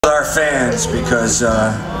our fans because it's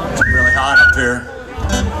really hot up here,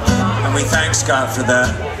 and we thank Scott for that.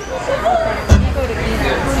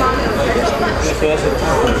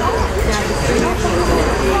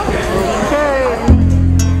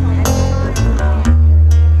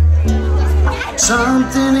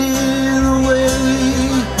 Something in the way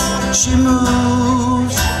she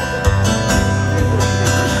moves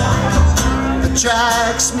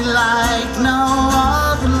attracts me like no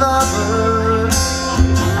other lover.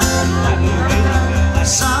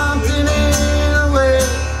 Something in the way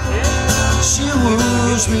she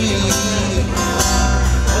woos me.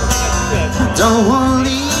 Don't want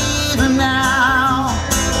to leave her now.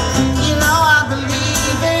 You know I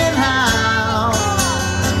believe in how.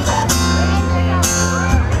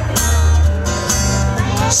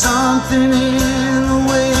 Something in the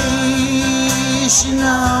way she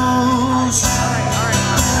knows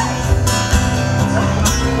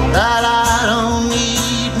that I don't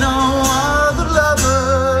need no other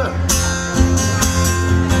lover.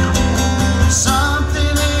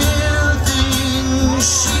 Something in the things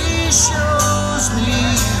she shows me.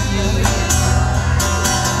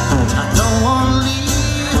 I don't want to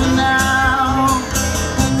leave her now.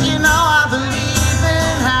 You know I believe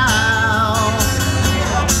in how.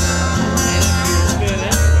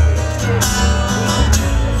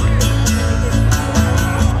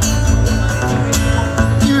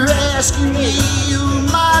 You're asking me will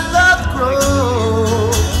my love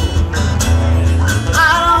grow. I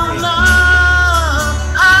don't know.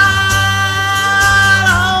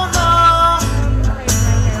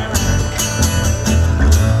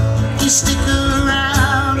 You stick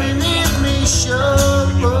around and it may show.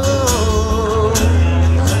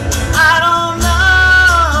 I don't know.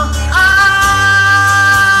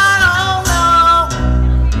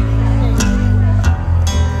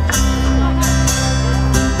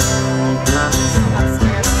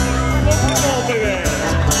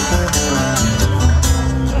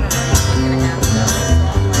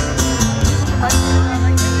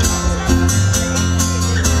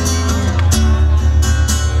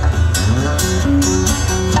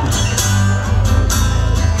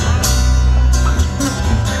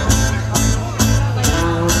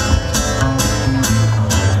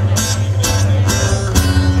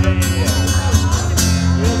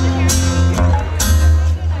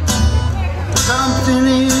 Something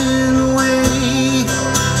in the way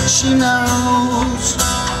she knows,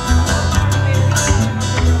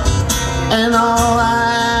 and all I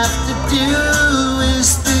have to do is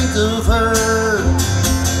think of her.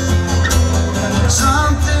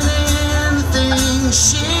 Something in the things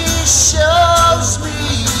she shows me.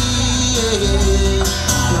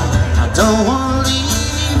 I don't want